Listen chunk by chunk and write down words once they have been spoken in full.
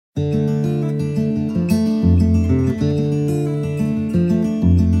Hello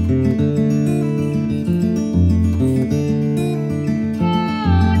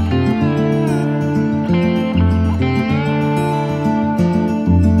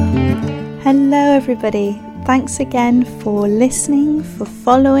everybody, thanks again for listening, for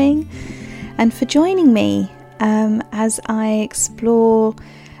following and for joining me as I explore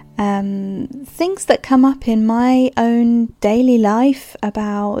things that come up in my own daily life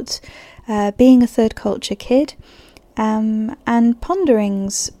about being a third culture kid and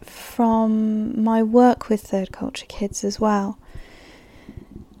ponderings from my work with third culture kids as well.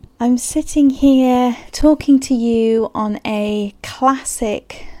 I'm sitting here talking to you on a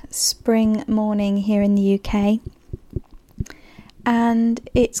classic spring morning here in the UK, and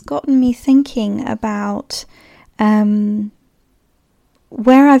it's gotten me thinking about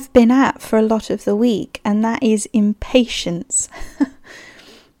where I've been at for a lot of the week, and that is impatience.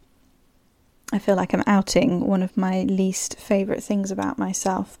 I feel like I'm outing one of my least favourite things about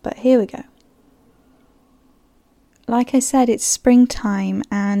myself, but here we go. Like I said, it's springtime,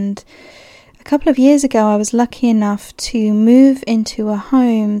 and a couple of years ago I was lucky enough to move into a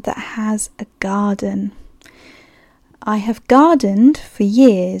home that has a garden. I have gardened for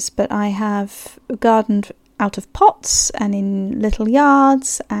years, but I have gardened out of pots and in little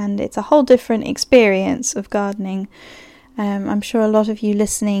yards, and it's a whole different experience of gardening. I'm sure a lot of you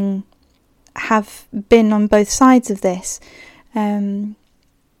listening have been on both sides of this. One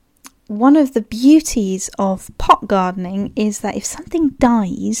of the beauties of pot gardening is that if something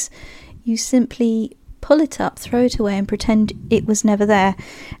dies, you simply pull it up, throw it away and pretend it was never there,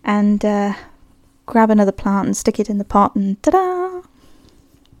 and grab another plant and stick it in the pot and ta-da!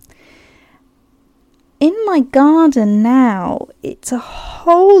 In my garden now, it's a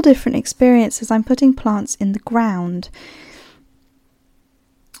whole different experience as I'm putting plants in the ground.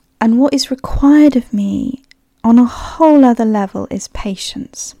 And what is required of me on a whole other level is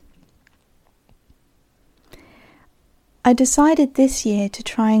patience. I decided this year to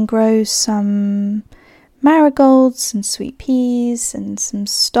try and grow some marigolds and sweet peas and some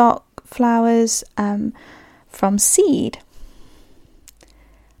stock flowers from seed.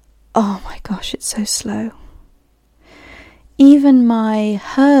 Oh my gosh, it's so slow. Even my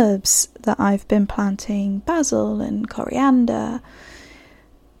herbs that I've been planting, basil and coriander,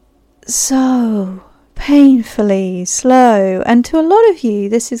 so painfully slow. And to a lot of you,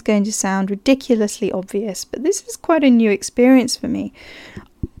 this is going to sound ridiculously obvious, but this is quite a new experience for me.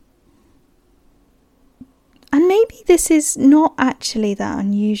 And maybe this is not actually that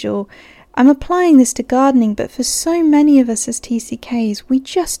unusual. I'm applying this to gardening, but for so many of us as TCKs, we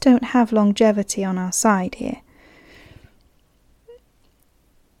just don't have longevity on our side here.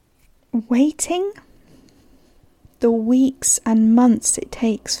 Waiting the weeks and months it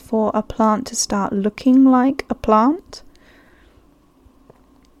takes for a plant to start looking like a plant.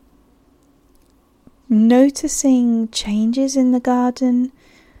 Noticing changes in the garden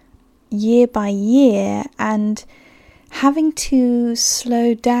year by year and having to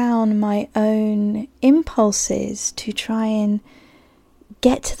slow down my own impulses to try and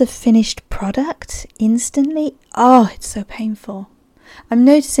get to the finished product instantly. Oh, it's so painful. I'm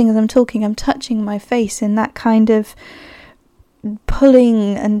noticing as I'm talking, I'm touching my face in that kind of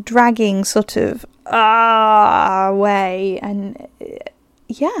pulling and dragging sort of way. And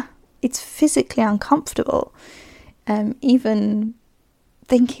yeah, it's physically uncomfortable, even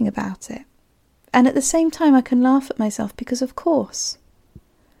thinking about it. And at the same time, I can laugh at myself because of course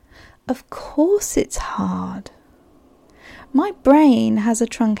it's hard. My brain has a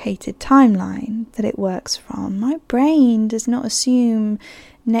truncated timeline that it works from. My brain does not assume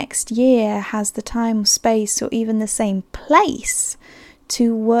next year has the time, space, or even the same place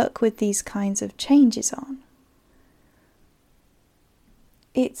to work with these kinds of changes on.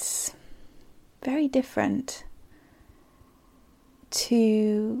 It's very different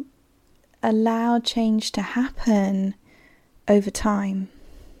to allow change to happen over time.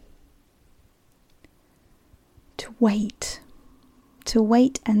 To wait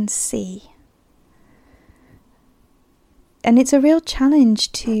and see. And it's a real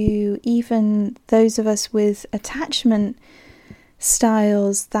challenge to even those of us with attachment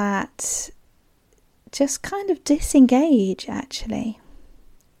styles that just kind of disengage, actually.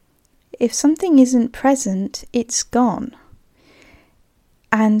 If something isn't present, it's gone.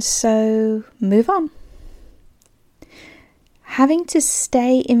 And so move on. Having to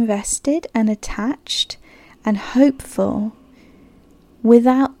stay invested and attached and hopeful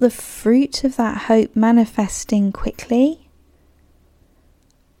without the fruit of that hope manifesting quickly,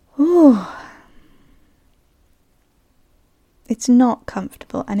 It's not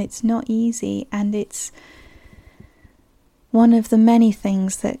comfortable and it's not easy, and it's one of the many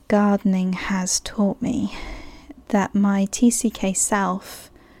things that gardening has taught me, that my TCK self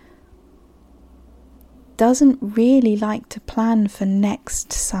doesn't really like to plan for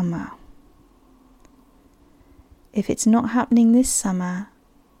next summer. If it's not happening this summer,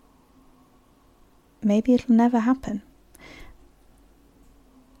 maybe it'll never happen.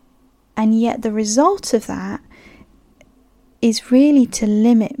 And yet the result of that is really to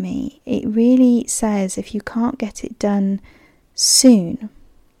limit me. It really says if you can't get it done soon,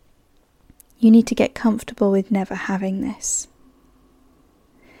 you need to get comfortable with never having this.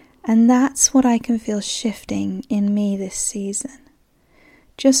 And that's what I can feel shifting in me this season.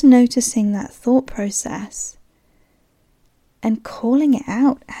 Just noticing that thought process and calling it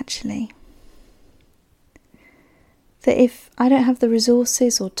out, actually. That if I don't have the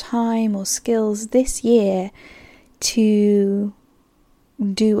resources or time or skills this year to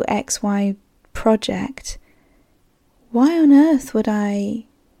do XY project, why on earth would I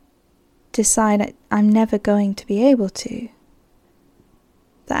decide I'm never going to be able to?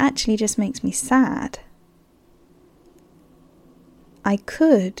 That actually just makes me sad. I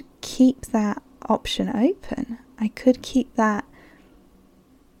could keep that option open. I could keep that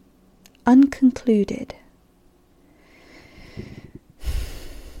unconcluded.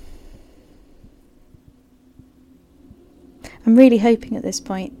 I'm really hoping at this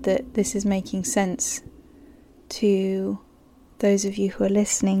point that this is making sense to those of you who are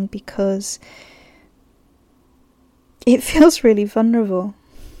listening, because it feels really vulnerable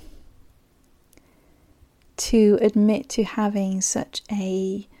to admit to having such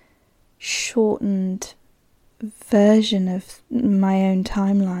a shortened version of my own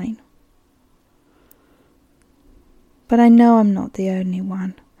timeline. But I know I'm not the only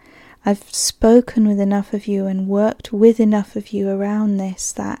one. I've spoken with enough of you and worked with enough of you around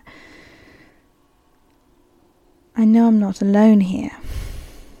this that I know I'm not alone here.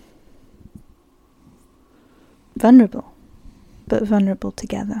 Vulnerable, but vulnerable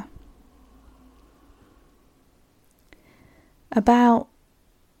together. About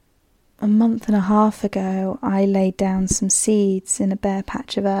a month and a half ago, I laid down some seeds in a bare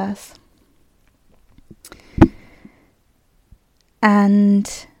patch of earth.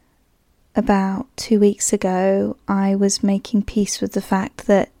 And about 2 weeks ago, I was making peace with the fact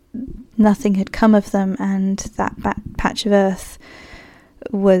that nothing had come of them, and that patch of earth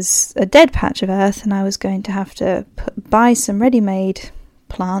was a dead patch of earth, and I was going to have to buy some ready-made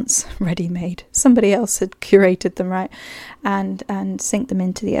plants, somebody else had curated them, right, and sink them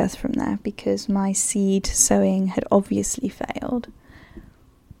into the earth from there, because my seed sowing had obviously failed.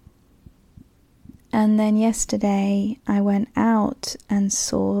 And then yesterday I went out and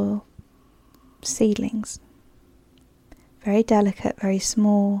saw seedlings, very delicate, very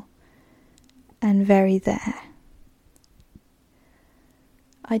small, and very there.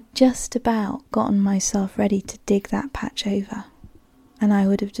 I'd just about gotten myself ready to dig that patch over, and I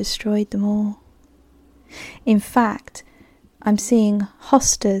would have destroyed them all. In fact, I'm seeing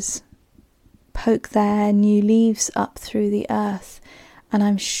hostas poke their new leaves up through the earth, and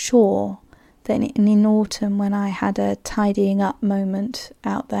I'm sure that in autumn, when I had a tidying up moment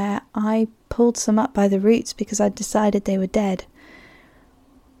out there, I pulled some up by the roots because I'd decided they were dead.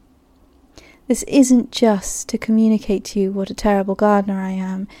 This isn't just to communicate to you what a terrible gardener I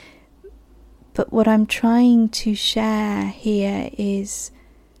am, but what I'm trying to share here is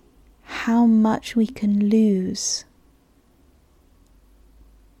how much we can lose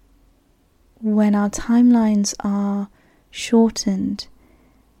when our timelines are shortened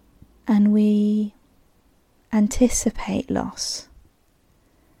and we anticipate loss.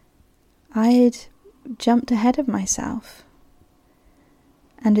 I had jumped ahead of myself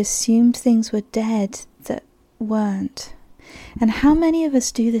and assumed things were dead that weren't. And how many of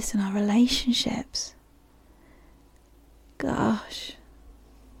us do this in our relationships? Gosh.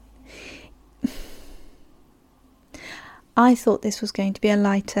 I thought this was going to be a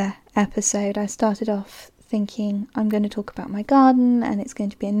lighter episode. I started off thinking I'm going to talk about my garden and it's going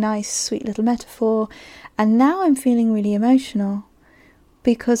to be a nice, sweet little metaphor. And now I'm feeling really emotional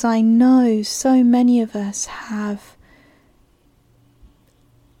because I know so many of us have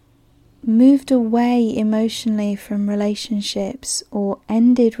moved away emotionally from relationships or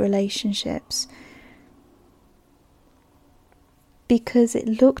ended relationships because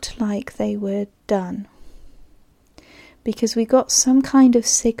it looked like they were done. Because we got some kind of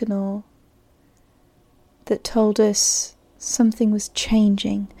signal that told us something was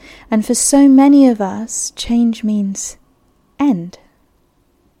changing. And for so many of us, change means end.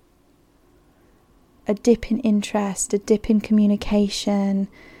 a dip in interest, a dip in communication,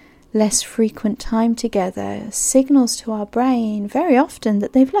 less frequent time together, signals to our brain very often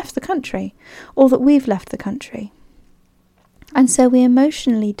that they've left the country or that we've left the country. And so we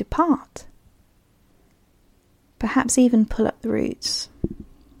emotionally depart, perhaps even pull up the roots.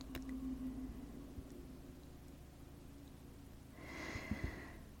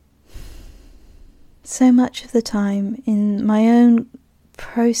 So much of the time in my own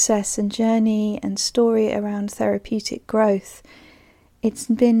process and journey and story around therapeutic growth, it's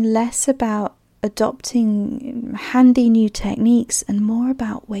been less about adopting handy new techniques and more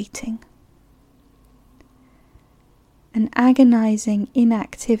about waiting. An agonizing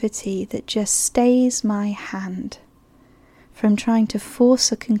inactivity that just stays my hand from trying to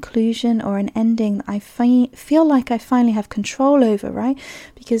force a conclusion or an ending that I feel like I finally have control over, right?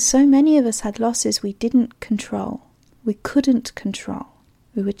 Because so many of us had losses we didn't control. We couldn't control.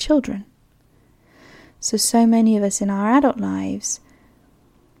 We were children. So many of us in our adult lives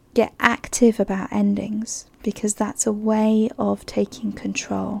get active about endings because that's a way of taking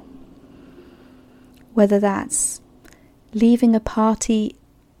control. Whether that's leaving a party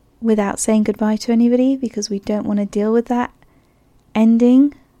without saying goodbye to anybody because we don't want to deal with that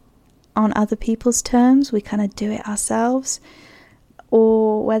ending on other people's terms, we kind of do it ourselves.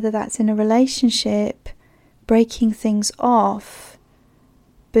 Or whether that's in a relationship, breaking things off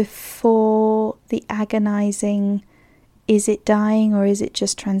before the agonizing, is it dying or is it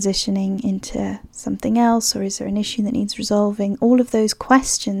just transitioning into something else, or is there an issue that needs resolving? All of those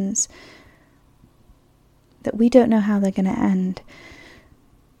questions that we don't know how they're going to end.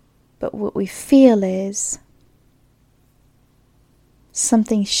 But what we feel is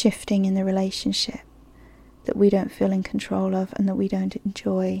something shifting in the relationship that we don't feel in control of and that we don't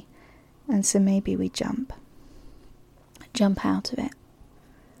enjoy. And so maybe we jump out of it.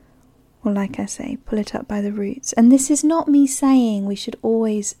 Or like I say, pull it up by the roots. And this is not me saying we should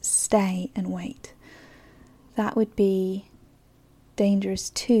always stay and wait. That would be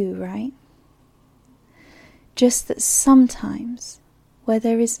dangerous too, right? Just that sometimes, where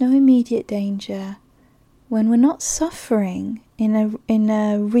there is no immediate danger, when we're not suffering in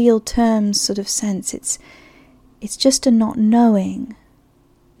a real terms sort of sense, it's just a not knowing.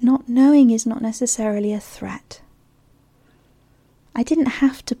 Not knowing is not necessarily a threat. I didn't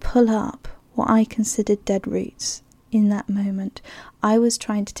have to pull up what I considered dead roots in that moment. I was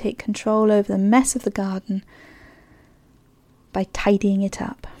trying to take control over the mess of the garden by tidying it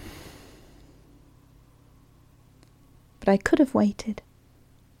up. But I could have waited.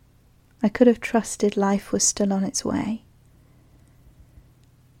 I could have trusted life was still on its way.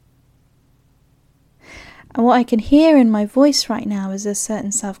 And what I can hear in my voice right now is a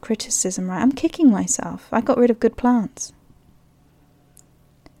certain self-criticism, right? I'm kicking myself. I got rid of good plants.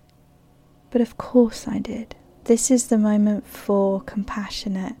 But of course I did. This is the moment for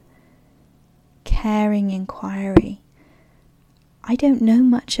compassionate, caring inquiry. I don't know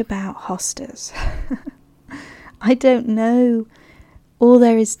much about hostas. I don't know all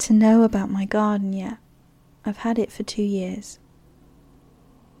there is to know about my garden yet. I've had it for 2 years.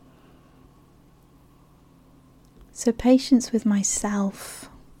 So patience with myself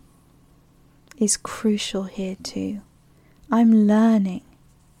is crucial here too. I'm learning.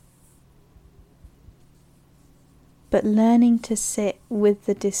 But learning to sit with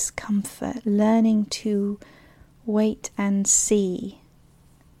the discomfort, learning to wait and see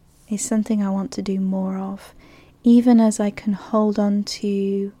is something I want to do more of. Even as I can hold on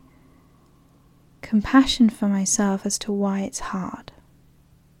to compassion for myself as to why it's hard.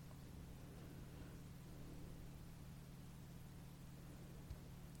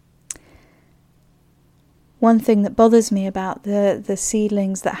 One thing that bothers me about the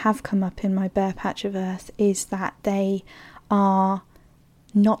seedlings that have come up in my bare patch of earth is that they are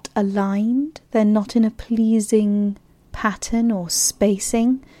not aligned. They're not in a pleasing pattern or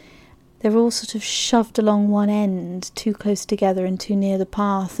spacing. They're all sort of shoved along one end, too close together and too near the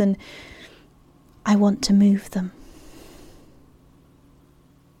path, and I want to move them.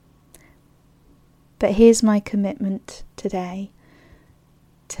 But here's my commitment today: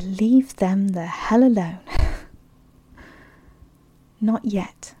 to leave them the hell alone. Not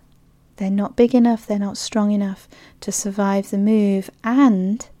yet. They're not big enough, they're not strong enough to survive the move,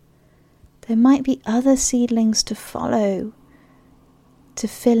 and there might be other seedlings to follow to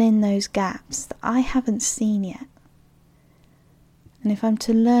fill in those gaps that I haven't seen yet. And if I'm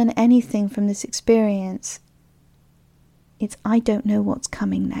to learn anything from this experience, it's I don't know what's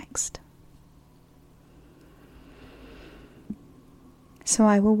coming next. So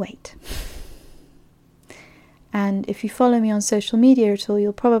I will wait. And if you follow me on social media at all,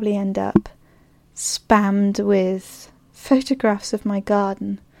 you'll probably end up spammed with photographs of my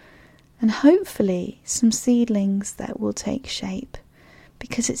garden and hopefully some seedlings that will take shape,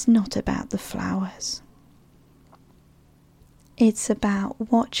 because it's not about the flowers. It's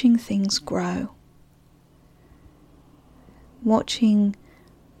about watching things grow, watching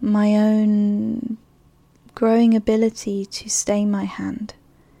my own growing ability to stay my hand,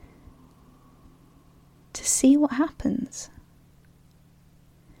 to see what happens,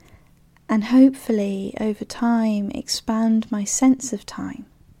 and hopefully over time expand my sense of time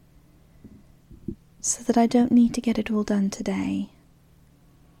so that I don't need to get it all done today,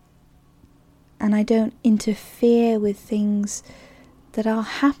 and I don't interfere with things that are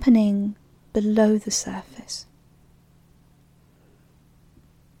happening below the surface.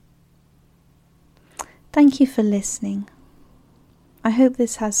 Thank you for listening. I hope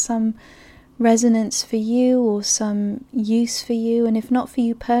this has some resonance for you or some use for you, and if not for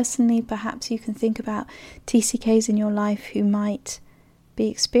you personally, perhaps you can think about TCKs in your life who might be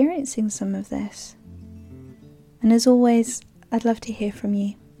experiencing some of this. And as always, I'd love to hear from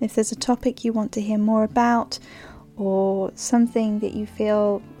you. If there's a topic you want to hear more about, or something that you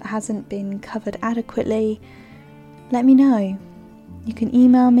feel hasn't been covered adequately, let me know. You can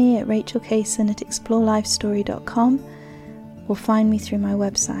email me at rachelkaysen@explorelifestory.com or find me through my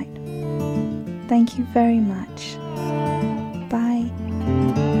website. Thank you very much.